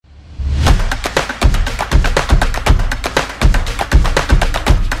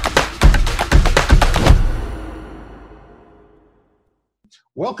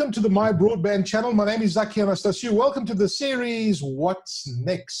Welcome to the My Broadband channel. My name is Zaki Anastasiou. Welcome to the series, What's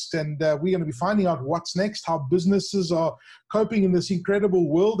Next? And we're going to be finding out what's next, how businesses are coping in this incredible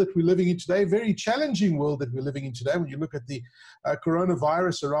world that we're living in today, very challenging world that we're living in today. When you look at the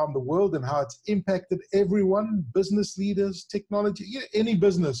coronavirus around the world and how it's impacted everyone, business leaders, technology, any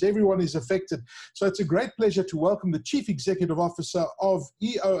business, everyone is affected. So it's a great pleasure to welcome the Chief Executive Officer of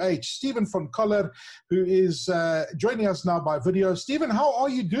EOH, Stephen van Coller, who is joining us now by video. Stephen, how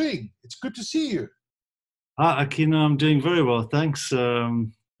are you doing? It's good to see you. Hi, Akina. I'm doing very well, thanks.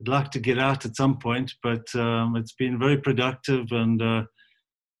 I'd like to get out at some point, but it's been very productive. And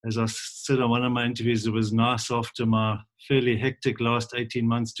as I said on one of my interviews, it was nice after my fairly hectic last 18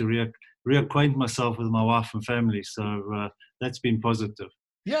 months to reacquaint myself with my wife and family. So that's been positive.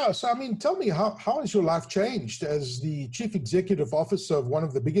 Yeah, so I mean, tell me, how has your life changed as the Chief Executive Officer of one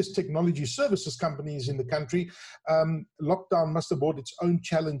of the biggest technology services companies in the country? Lockdown must have brought its own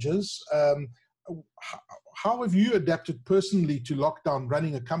challenges. How have you adapted personally to lockdown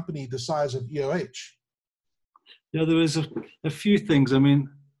running a company the size of EOH? Yeah, there was a few things. I mean,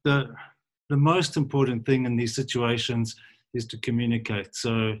 the most important thing in these situations is to communicate.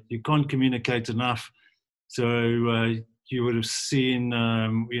 So you can't communicate enough. So you would have seen,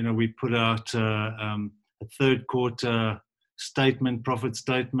 we put out a third quarter statement, profit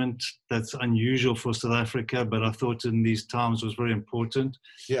statement. That's unusual for South Africa, but I thought in these times was very important.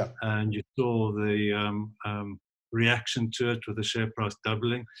 Yeah. And you saw the reaction to it with the share price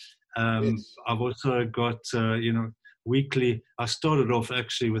doubling. Yes. I've also got, weekly, I started off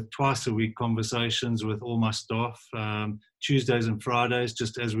actually with twice a week conversations with all my staff, Tuesdays and Fridays,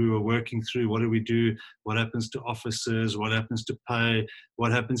 just as we were working through what do we do, what happens to officers, what happens to pay,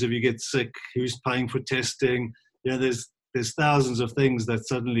 what happens if you get sick, who's paying for testing. There's thousands of things that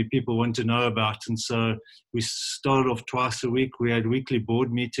suddenly people want to know about. And so we started off twice a week. We had weekly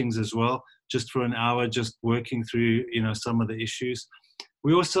board meetings as well, just for an hour, just working through, some of the issues.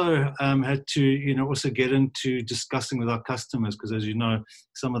 We also had to, also get into discussing with our customers, because as you know,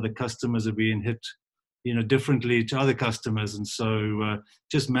 some of the customers are being hit, differently to other customers. And so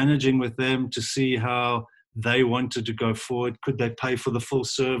just managing with them to see how they wanted to go forward. Could they pay for the full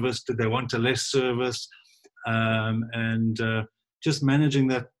service? Did they want a less service? And just managing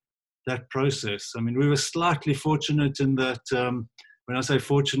that process. I mean, we were slightly fortunate in that, when I say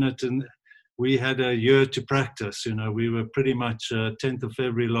fortunate, we had a year to practice. We were pretty much 10th of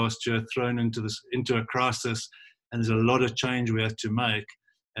February last year thrown into a crisis, and there's a lot of change we had to make.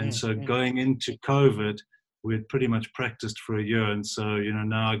 And so going into COVID, we had pretty much practiced for a year. And so,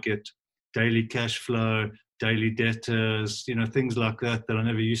 now I get daily cash flow, daily debtors, things like that I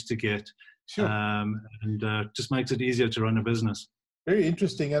never used to get. Sure. And just makes it easier to run a business. Very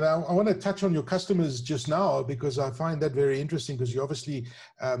interesting. And I want to touch on your customers just now, because I find that very interesting, because you're obviously,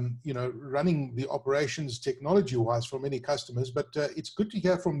 running the operations technology-wise for many customers, but it's good to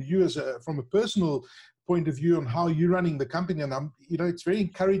hear from you from a personal point of view on how you're running the company. And it's very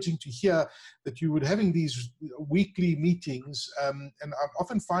encouraging to hear that you were having these weekly meetings. And I'm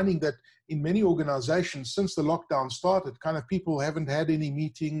often finding that in many organizations, since the lockdown started, kind of people haven't had any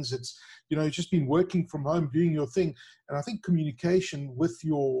meetings. It's, you've just been working from home, doing your thing. And I think communication with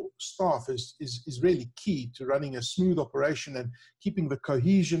your staff is really key to running a smooth operation and keeping the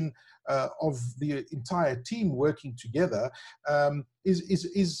cohesion of the entire team working together.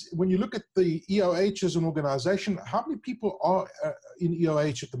 Is when you look at the EOH as an organization, how many people are in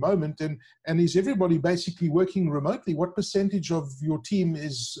EOH at the moment, and is everybody basically working remotely? What percentage of your team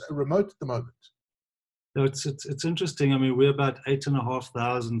is remote at the moment? No, it's interesting. I mean, we're about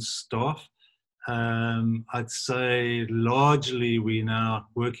 8,500 staff. I'd say largely we now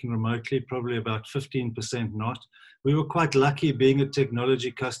working remotely, probably about 15% not. We were quite lucky being a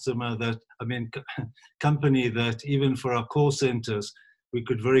technology company that even for our call centers, we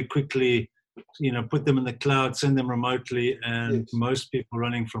could very quickly, put them in the cloud, send them remotely, and yes. Most people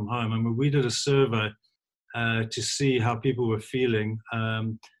running from home. I mean, we did a survey to see how people were feeling.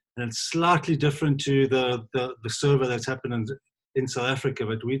 And it's slightly different to the survey that's happened in South Africa,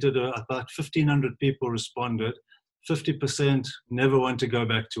 but we did about 1,500 people responded. 50% never want to go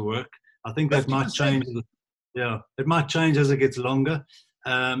back to work. I think that 50%. Might change. Yeah, it might change as it gets longer.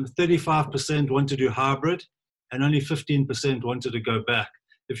 35% want to do hybrid, and only 15% wanted to go back.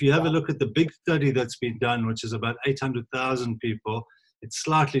 If you have a look at the big study that's been done, which is about 800,000 people, it's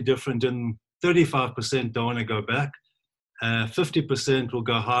slightly different. And 35% don't want to go back. 50% will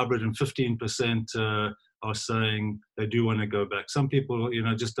go hybrid, and 15% are saying they do want to go back. Some people,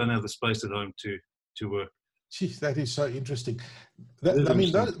 just don't have the space at home to work. Geez, that is so interesting. I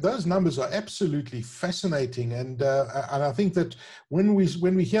mean, those numbers are absolutely fascinating, and I think that when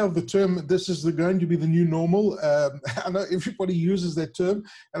we hear the term, this is going to be the new normal. I know everybody uses that term,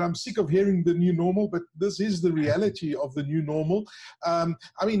 and I'm sick of hearing the new normal, but this is the reality of the new normal. I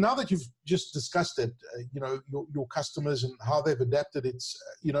mean, now that you've just discussed it, you know, your customers and how they've adapted, it's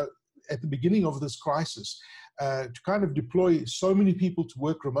you know, at the beginning of this crisis, to kind of deploy so many people to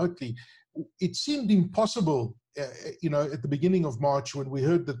work remotely. It seemed impossible, you know, at the beginning of March when we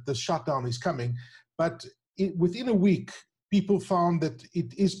heard that the shutdown is coming, but within a week, people found that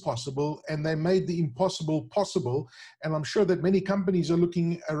it is possible, and they made the impossible possible. And I'm sure that many companies are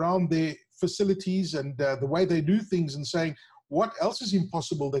looking around their facilities and the way they do things and saying, what else is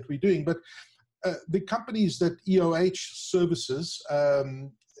impossible that we're doing? But the companies that EOH services,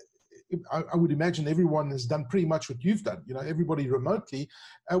 I would imagine everyone has done pretty much what you've done, you know, everybody remotely.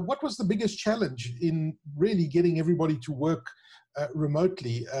 What was the biggest challenge in really getting everybody to work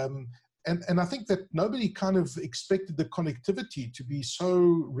remotely? And I think that nobody kind of expected the connectivity to be so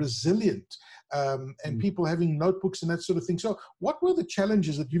resilient, and people having notebooks and that sort of thing. So what were the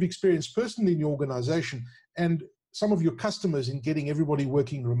challenges that you've experienced personally in your organization and some of your customers in getting everybody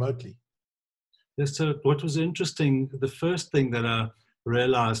working remotely? Yes, so what was interesting, the first thing that I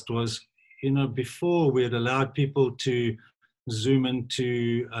realized was, you know, before we had allowed people to Zoom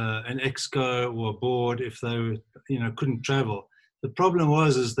into an exco or a board if they, you know, couldn't travel. The problem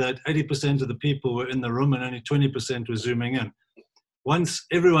is that 80% of the people were in the room and only 20% were Zooming in. Once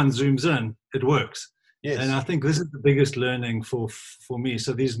everyone Zooms in, it works. Yes. And I think this is the biggest learning for me.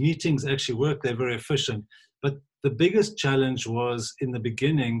 So these meetings actually work, they're very efficient. But the biggest challenge was in the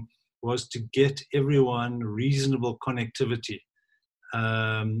beginning was to get everyone reasonable connectivity.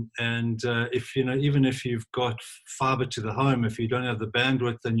 If you know, even if you've got fiber to the home, if you don't have the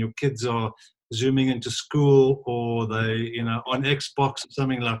bandwidth and your kids are Zooming into school or they, you know, on Xbox or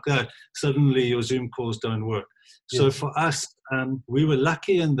something like that, suddenly your Zoom calls don't work. Yes. So for us, we were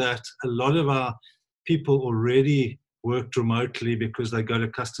lucky in that a lot of our people already worked remotely because they go to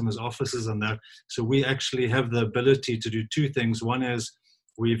customers' offices and that. So we actually have the ability to do two things. One is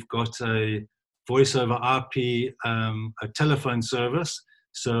we've got a voice over IP, a telephone service.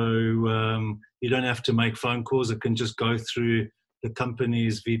 So you don't have to make phone calls. It can just go through the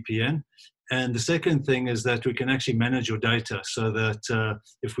company's VPN. And the second thing is that we can actually manage your data so that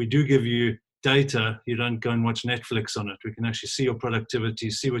if we do give you data, you don't go and watch Netflix on it. We can actually see your productivity,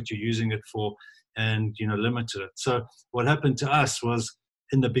 see what you're using it for, and, you know, limit it. So what happened to us was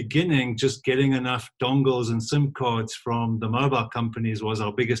in the beginning, just getting enough dongles and SIM cards from the mobile companies was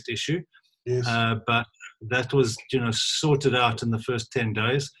our biggest issue. Yes. But that was, you know, sorted out in the first 10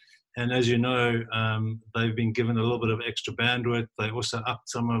 days. And as you know, they've been given a little bit of extra bandwidth. They also upped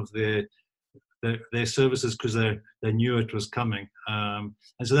some of their services because they knew it was coming. And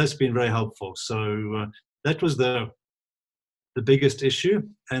so that's been very helpful. So that was the biggest issue.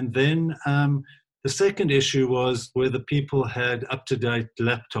 And then the second issue was whether people had up-to-date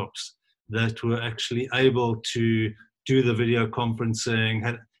laptops that were actually able to do the video conferencing,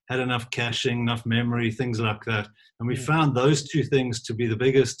 had enough caching, enough memory, things like that. And we found those two things to be the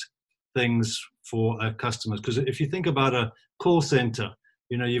biggest things for our customers. Because if you think about a call center,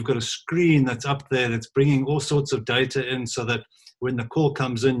 you know, you've got a screen that's up there that's bringing all sorts of data in so that when the call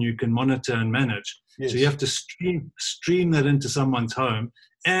comes in, you can monitor and manage. Yes. So you have to stream that into someone's home,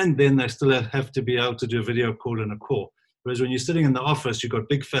 and then they still have to be able to do a video call and a call. Whereas when you're sitting in the office, you've got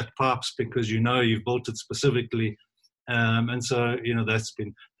big fat pipes because you know you've built it specifically. And so, you know, that's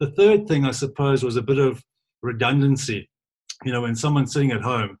been the third thing, I suppose, was a bit of redundancy. You know, when someone's sitting at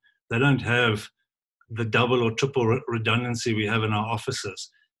home, they don't have the double or triple redundancy we have in our offices.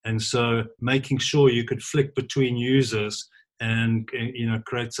 And so making sure you could flick between users and, you know,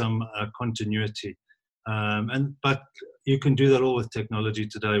 create some continuity. But you can do that all with technology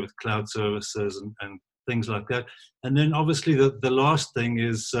today with cloud services and things like that. And then obviously the last thing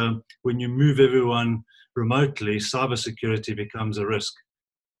is when you move everyone remotely, cybersecurity becomes a risk.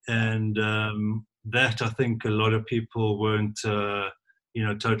 And that I think a lot of people weren't, you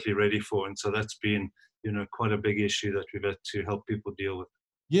know, totally ready for. And so that's been, you know, quite a big issue that we've had to help people deal with.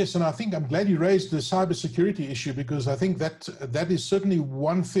 Yes, and I think I'm glad you raised the cybersecurity issue, because I think that is certainly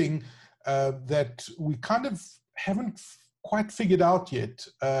one thing that we kind of haven't quite figured out yet.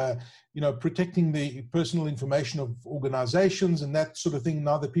 You know, protecting the personal information of organizations and that sort of thing,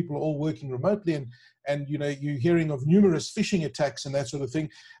 now that people are all working remotely, and you know, you're hearing of numerous phishing attacks and that sort of thing.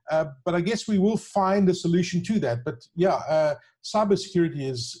 But I guess we will find a solution to that. But yeah, cybersecurity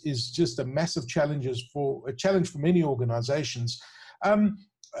is just a massive challenge for many organizations.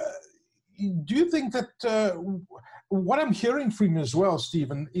 do you think that what I'm hearing from you as well,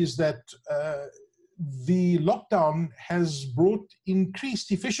 Stephen, is that the lockdown has brought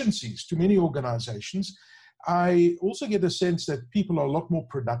increased efficiencies to many organizations? I also get a sense that people are a lot more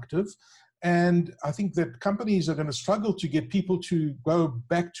productive. And I think that companies are going to struggle to get people to go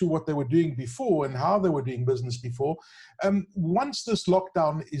back to what they were doing before and how they were doing business before. Once this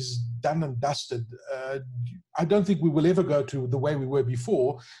lockdown is done and dusted, I don't think we will ever go to the way we were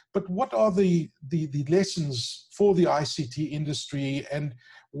before. But what are the lessons for the ICT industry, and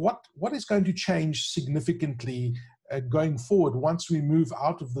what is going to change significantly going forward once we move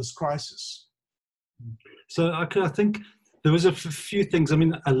out of this crisis? So I think there was a few things. I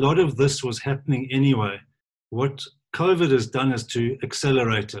mean, a lot of this was happening anyway. What COVID has done is to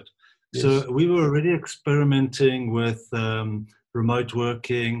accelerate it. Yes. So we were already experimenting with remote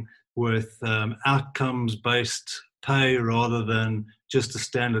working, with outcomes-based pay rather than just a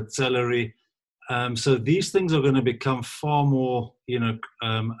standard salary. So these things are going to become far more,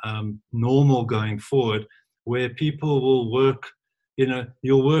 normal going forward, where people will work.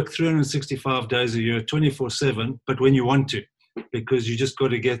 You'll work 365 days a year, 24/7, but when you want to, because you just got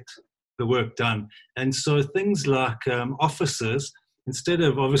to get the work done. And so things like offices, instead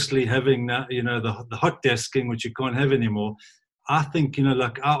of obviously having the hot desking, which you can't have anymore, I think,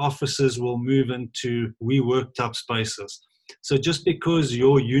 like our offices will move into WeWork type spaces. So just because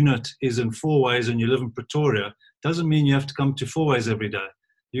your unit is in Fourways and you live in Pretoria, doesn't mean you have to come to Fourways every day.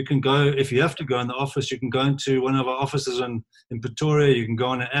 You can go, if you have to go in the office, you can go into one of our offices in Pretoria. You can go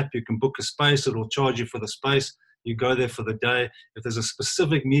on an app, you can book a space, it'll charge you for the space. You go there for the day. If there's a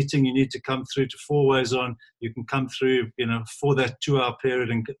specific meeting you need to come through to Fourways on, you can come through, for that 2-hour period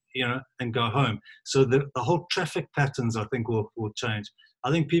and go home. So the whole traffic patterns, I think, will change.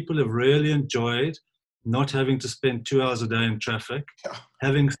 I think people have really enjoyed not having to spend 2 hours a day in traffic,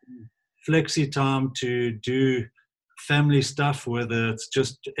 having some flexi time to do family stuff, whether it's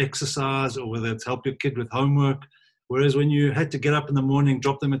just exercise or whether it's help your kid with homework. Whereas when you had to get up in the morning,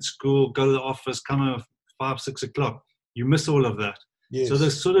 drop them at school, go to the office, come at 5, 6 o'clock, you miss all of that. Yes. So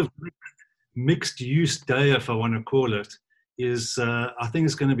this sort of mixed use day, if I want to call it, is I think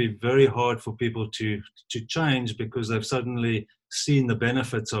it's going to be very hard for people to change, because they've suddenly seen the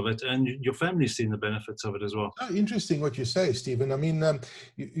benefits of it, and your family's seen the benefits of it as well. Oh, interesting what you say, Stephen. I mean,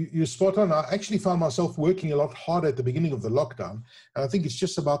 you're spot on. I actually found myself working a lot harder at the beginning of the lockdown, and I think it's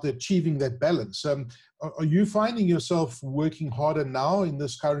just about achieving that balance. Are you finding yourself working harder now in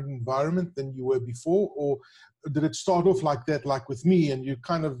this current environment than you were before, or did it start off like that, like with me, and you're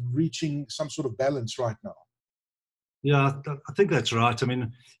kind of reaching some sort of balance right now? Yeah, I think that's right. I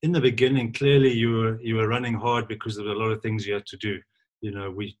mean, in the beginning, clearly you were running hard because there were a lot of things you had to do.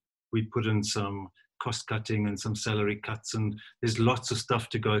 We put in some cost cutting and some salary cuts, and there's lots of stuff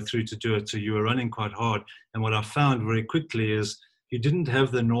to go through to do it. So you were running quite hard. And what I found very quickly is you didn't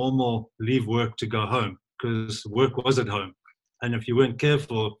have the normal leave work to go home, because work was at home. And if you weren't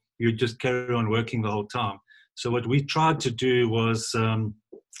careful, you'd just carry on working the whole time. So what we tried to do was,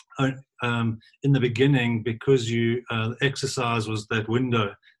 in the beginning, because exercise was that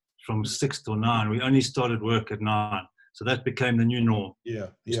window from 6 till 9, we only started work at 9. So that became the new norm. Yeah.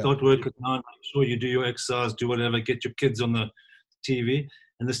 Start work at 9, make sure you do your exercise, do whatever, get your kids on the TV.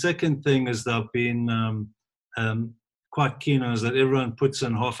 And the second thing is they've been quite keen on is that everyone puts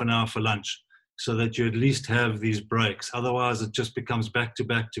in half an hour for lunch, so that you at least have these breaks. Otherwise, it just becomes back to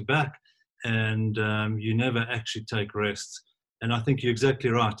back to back, and you never actually take rests. And I think you're exactly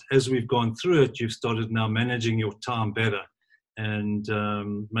right. As we've gone through it, you've started now managing your time better, and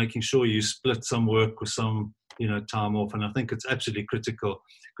making sure you split some work with some time off. And I think it's absolutely critical,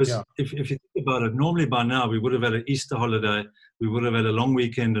 because if you think about it, normally by now we would have had an Easter holiday, we would have had a long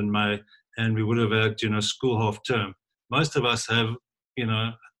weekend in May, and we would have had school half term. Most of us haven't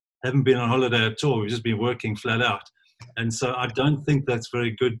been on holiday at all. We've just been working flat out. And so I don't think that's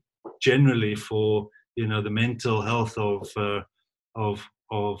very good generally for the mental health of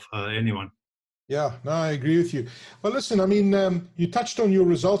anyone. Yeah, no, I agree with you. Well, listen, I mean, you touched on your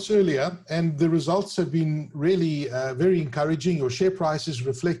results earlier, and the results have been really very encouraging. Your share price is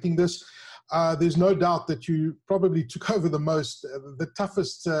reflecting this. There's no doubt that you probably took over the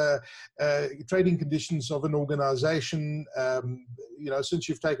toughest trading conditions of an organization, since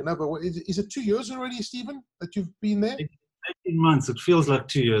you've taken over. Is it 2 years already, Stephen, that you've been there? 18 months. It feels like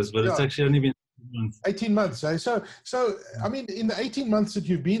 2 years, but it's actually only been 18 months. Eh? So, I mean, in the 18 months that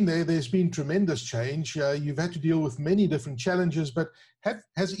you've been there, there's been tremendous change. You've had to deal with many different challenges, but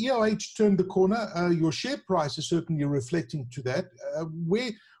has EOH turned the corner? Your share price is certainly reflecting to that.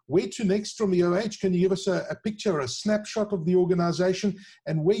 Where to next from EOH? Can you give us a picture, a snapshot of the organization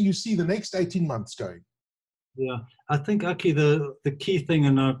and where you see the next 18 months going? Yeah, I think, Aki, the key thing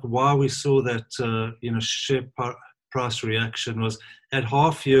and why we saw that, share price reaction was at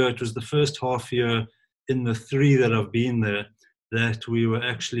half year. It was the first half year in the 3 that I've been there that we were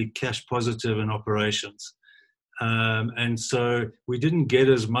actually cash positive in operations. And so we didn't get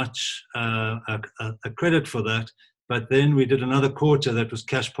as much a credit for that, but then we did another quarter that was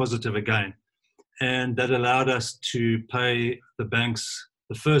cash positive again. And that allowed us to pay the banks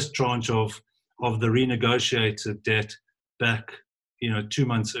the first tranche of the renegotiated debt back, 2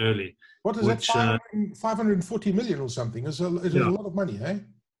 months early. What is that, 540 million or something? It's a lot of money, eh?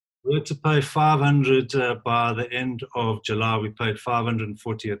 We had to pay 500 by the end of July. We paid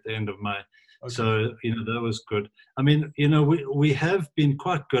 540 at the end of May. Okay. So, that was good. I mean, we have been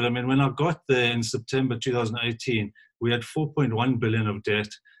quite good. I mean, when I got there in September 2018, we had 4.1 billion of debt.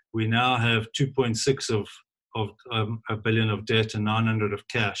 We now have 2.6 of a billion of debt and 900 of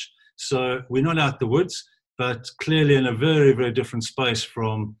cash. So we're not out the woods, but clearly in a very, very different space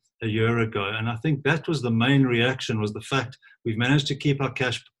from a year ago. And I think that was the main reaction, was the fact we've managed to keep our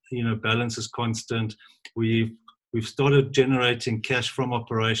cash, balances constant. We've started generating cash from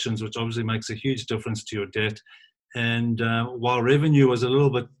operations, which obviously makes a huge difference to your debt. And while revenue was a little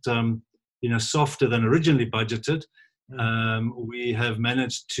bit, softer than originally budgeted, we have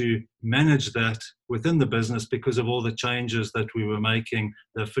managed to manage that within the business because of all the changes that we were making,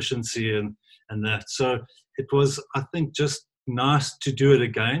 the efficiency and that. So it was, I think, just nice to do it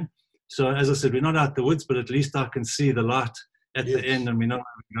again. So as I said, we're not out the woods, but at least I can see the light at the end and we know where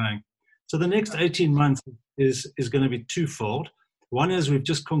we're going. So the next 18 months is going to be twofold. One is we've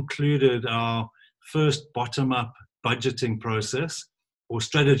just concluded our first bottom-up budgeting process or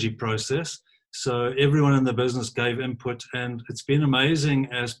strategy process. So everyone in the business gave input, and it's been amazing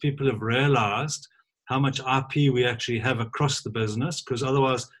as people have realized how much IP we actually have across the business, because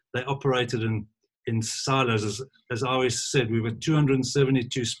otherwise they operated in silos. As I always said, we were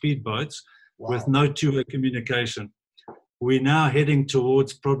 272 speedboats with no two-way communication. We're now heading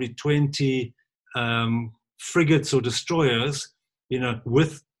towards probably 20 frigates or destroyers,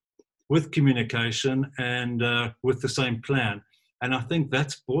 with communication and with the same plan. And I think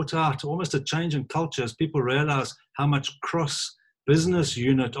that's brought out almost a change in culture as people realize how much cross-business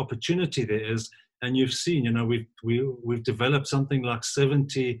unit opportunity there is. And you've seen, we've developed something like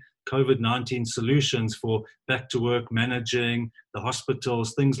 70 COVID-19 solutions for back to work, managing the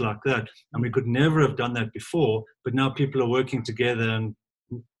hospitals, things like that. And we could never have done that before, but now people are working together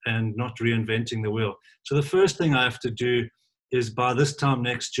and not reinventing the wheel. So the first thing I have to do is by this time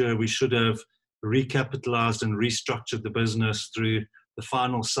next year, we should have recapitalized and restructured the business through the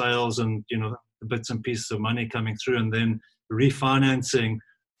final sales and, the bits and pieces of money coming through, and then refinancing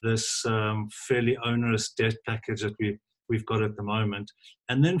this fairly onerous debt package that we've got at the moment.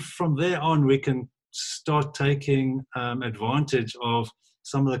 And then from there on, we can start taking advantage of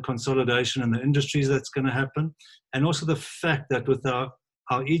some of the consolidation in the industries that's going to happen. And also the fact that with our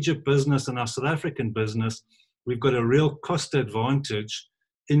Egypt business and our South African business, we've got a real cost advantage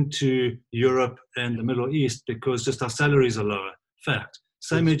into Europe and the Middle East because just our salaries are lower. Fact,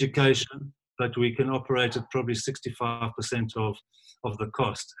 same education, but we can operate at probably 65% of the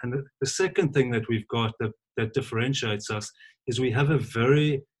cost. And the second thing that we've got that differentiates us is we have a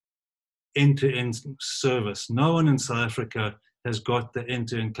very end-to-end service. No one in South Africa has got the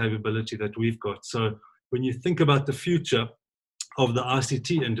end-to-end capability that we've got. So when you think about the future of the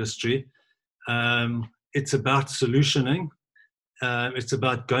ICT industry, it's about solutioning. It's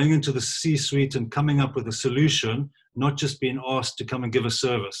about going into the C-suite and coming up with a solution, not just being asked to come and give a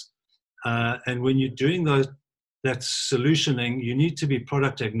service. And when you're doing that solutioning, you need to be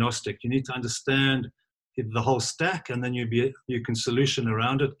product agnostic. You need to understand the whole stack, and then you can solution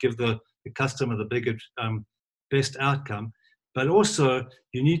around it, give the customer the best outcome. But also,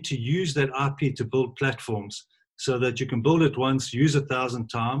 you need to use that IP to build platforms so that you can build it once, use 1,000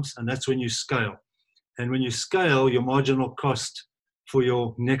 times, and that's when you scale. And when you scale, your marginal cost for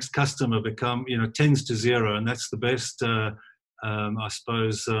your next customer tends to zero, and that's the best, I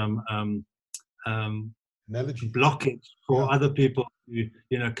suppose, blockage for other people who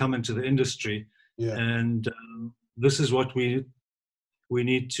come into the industry. Yeah. And this is what we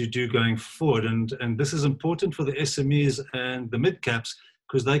need to do going forward, and this is important for the SMEs and the mid caps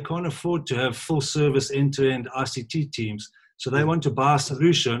because they can't afford to have full service end-to-end ICT teams. So they want to buy a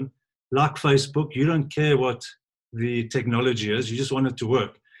solution like Facebook. You don't care what the technology is, you just want it to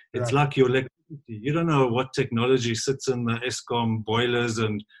work. It's like your electricity. You don't know what technology sits in the Eskom boilers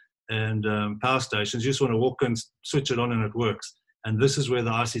and power stations. You just want to walk and switch it on and it works. And this is where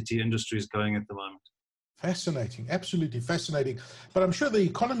the ICT industry is going at the moment. Fascinating, absolutely fascinating. But I'm sure the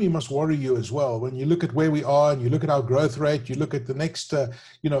economy must worry you as well. When you look at where we are and you look at our growth rate, you look at the next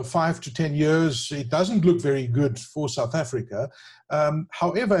 5 to 10 years, it doesn't look very good for South Africa.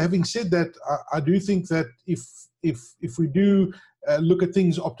 However, having said that, I do think that if we do look at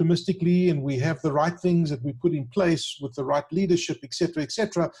things optimistically and we have the right things that we put in place with the right leadership, et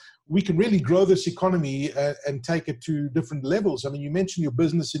cetera, we can really grow this economy and take it to different levels. I mean, you mentioned your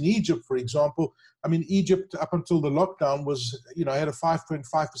business in Egypt, for example. I mean, Egypt, up until the lockdown, was, had a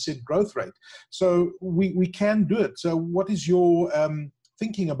 5.5% growth rate. So we can do it. So what is your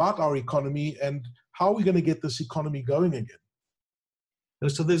thinking about our economy, and how are we going to get this economy going again?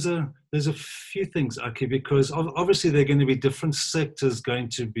 So there's a few things, Aki, because obviously there are going to be different sectors going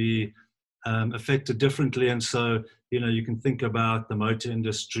to be affected differently. And so, you can think about the motor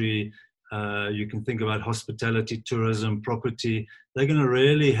industry, you can think about hospitality, tourism, property. They're going to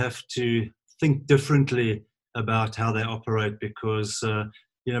really have to think differently about how they operate, because,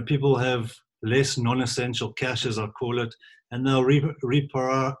 people have less non-essential cash, as I call it, and they'll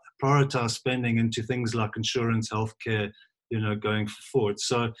prioritize spending into things like insurance, healthcare, going forward.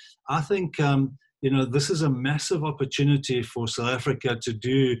 So I think, this is a massive opportunity for South Africa to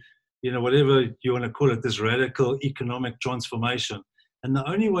do, whatever you want to call it, this radical economic transformation. And the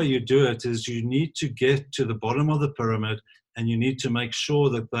only way you do it is you need to get to the bottom of the pyramid, and you need to make sure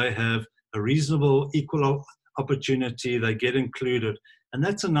that they have a reasonable, equal opportunity, they get included. And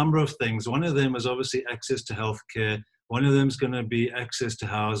that's a number of things. One of them is obviously access to healthcare. One of them is going to be access to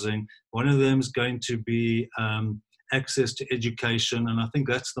housing. One of them is going to be access to education, and I think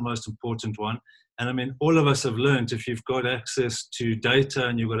that's the most important one. And I mean, all of us have learned, if you've got access to data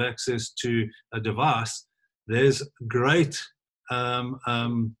and you've got access to a device, there's great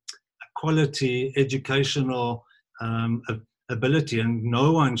quality educational ability, and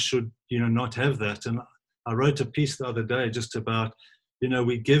no one should not have that. And I wrote a piece the other day just about,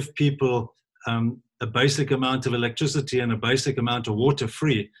 we give people a basic amount of electricity and a basic amount of water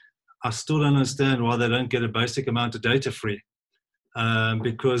free. I still don't understand why they don't get a basic amount of data free,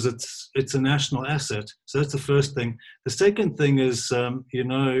 because it's a national asset. So that's the first thing. The second thing is,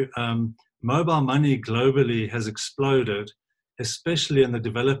 mobile money globally has exploded, especially in the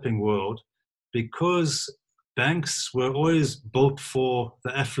developing world, because banks were always built for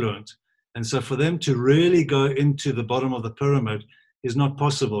the affluent. And so for them to really go into the bottom of the pyramid is not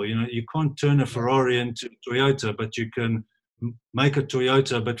possible. You can't turn a Ferrari into a Toyota, but you can make a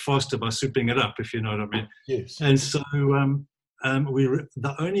Toyota a bit faster by souping it up, if you know what I mean. Yes. And so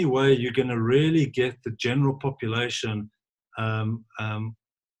the only way you're going to really get the general population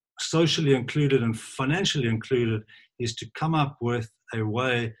socially included and financially included is to come up with a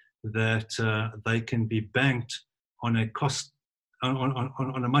way that they can be banked on a cost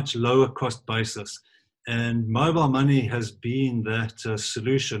on a much lower cost basis. And mobile money has been that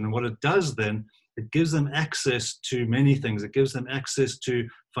solution. And what it does then, it gives them access to many things. It gives them access to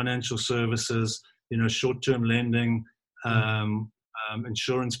financial services, short-term lending,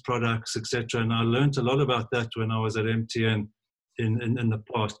 insurance products, etc. And I learned a lot about that when I was at MTN in the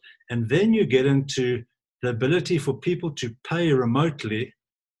past. And then you get into the ability for people to pay remotely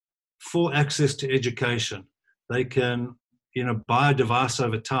for access to education. They can, buy a device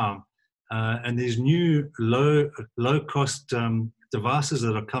over time. And these new low-cost devices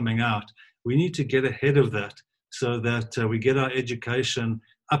that are coming out, we need to get ahead of that so that we get our education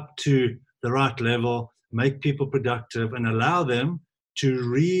up to the right level, make people productive, and allow them to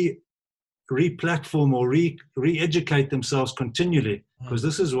re-platform or re-educate themselves continually. Because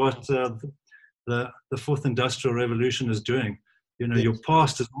this is what the fourth industrial revolution is doing. Your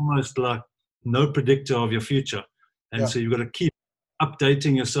past is almost like no predictor of your future. And so you've got to keep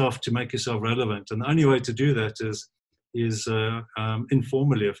updating yourself to make yourself relevant. And the only way to do that is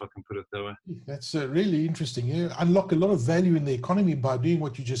informally, if I can put it that way. That's really interesting. You unlock a lot of value in the economy by doing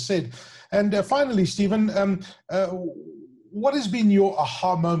what you just said. And finally, Stephen, what has been your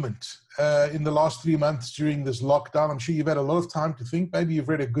aha moment in the last 3 months during this lockdown? I'm sure you've had a lot of time to think. Maybe you've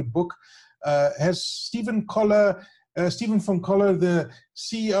read a good book. Has Stephen van Coller, the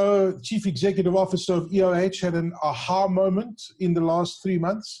CEO, Chief Executive Officer of EOH, had an aha moment in the last 3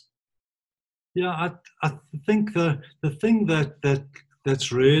 months? Yeah, I think the thing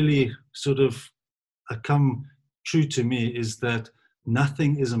that's really sort of come true to me is that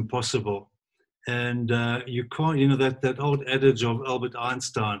nothing is impossible. And you can't, that old adage of Albert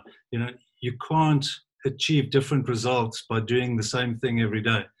Einstein, you can't achieve different results by doing the same thing every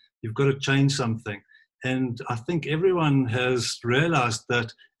day. You've got to change something. And I think everyone has realized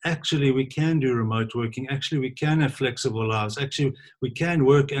that actually we can do remote working. Actually, we can have flexible lives. Actually, we can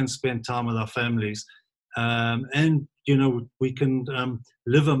work and spend time with our families. And, you know, we can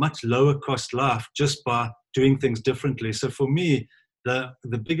live a much lower cost life just by doing things differently. So for me, the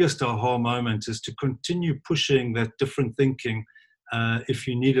biggest aha moment is to continue pushing that different thinking if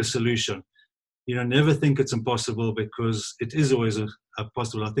you need a solution. You know, never think it's impossible, because it is always a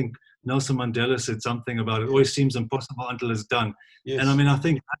possible. I think Nelson Mandela said something about it always seems impossible until it's done. Yes. And I mean, I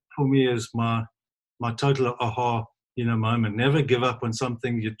think that for me is my total aha, you know, moment. Never give up on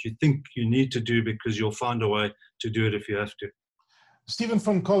something that you think you need to do, because you'll find a way to do it if you have to. Stephen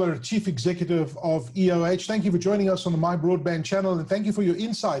van Coller, Chief Executive of EOH, thank you for joining us on the My Broadband channel, and thank you for your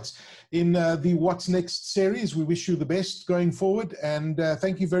insights in the What's Next series. We wish you the best going forward, and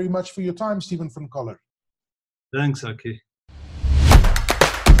thank you very much for your time, Stephen van Coller. Thanks, Aki.